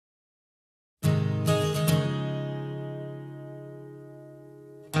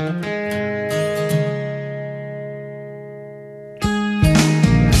Estamos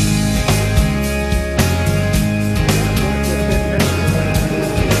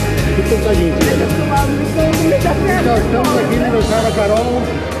aqui no aniversário da Carol.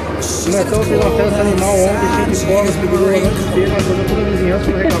 Começou, fez uma festa animal ontem, cheio de fogos, pediu a noite inteira, mas toda a vizinhança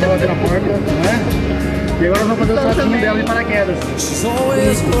foi reclamar aqui na porta, né? E agora nós vamos fazer o saltinho dela de paraquedas. Show!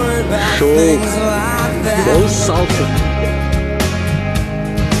 Bom salto!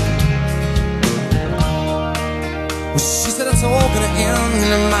 She said it's all gonna end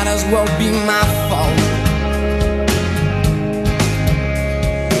and it might as well be my fault.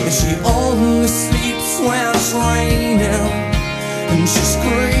 And she only sleeps when it's raining, and she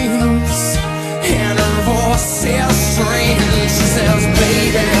screams and her voice is strange. She says,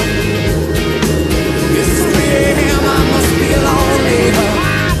 baby, it's 3 AM, I must be lonely.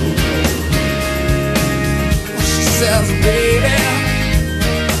 She says, baby,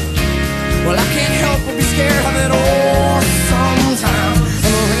 well, I can't help but be scared of it all sometimes,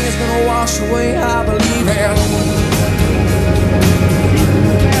 and the rain's gonna wash away, I believe it.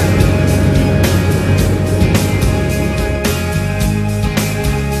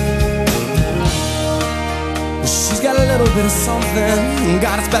 She's got a little bit of something,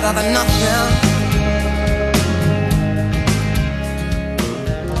 God, it's better than nothing.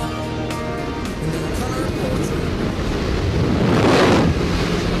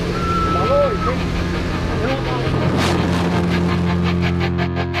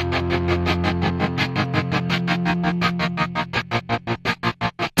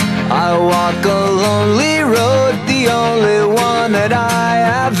 I walk a lonely road, the only one that I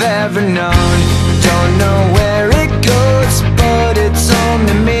have ever known. Don't know where it goes, but it's home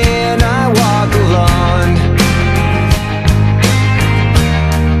to me and I walk alone.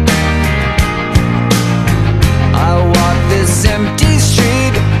 I walk this empty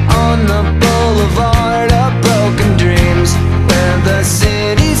street on the boulevard of broken dreams, where the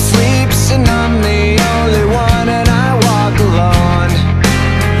city sleeps and I'm the only one and I walk alone.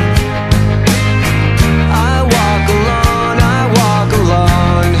 I walk alone, I walk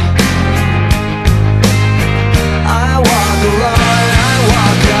alone. I walk alone, I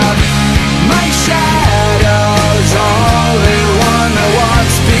walk up. My shadow's only one that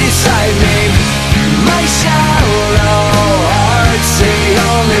walks beside me. My shallow heart's the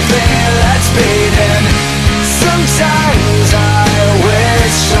only thing that's beating. Sometimes I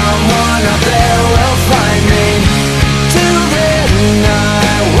wish someone up there will find me. Till then I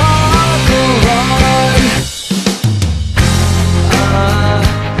walk alone.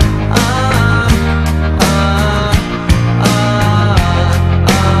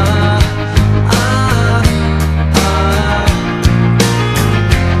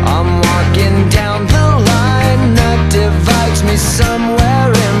 I'm walking down the line that divides me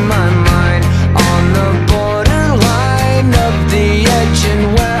somewhere in my mind, on the borderline of the edge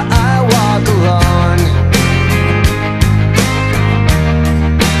and where I walk alone.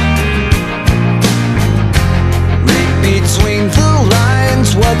 Read between the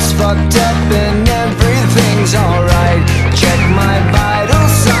lines, what's fucked up and everything's alright. Check my vital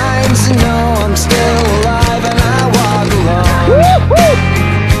signs and know I'm still alive and I walk alone.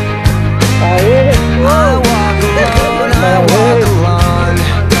 I walk alone, I walk alone.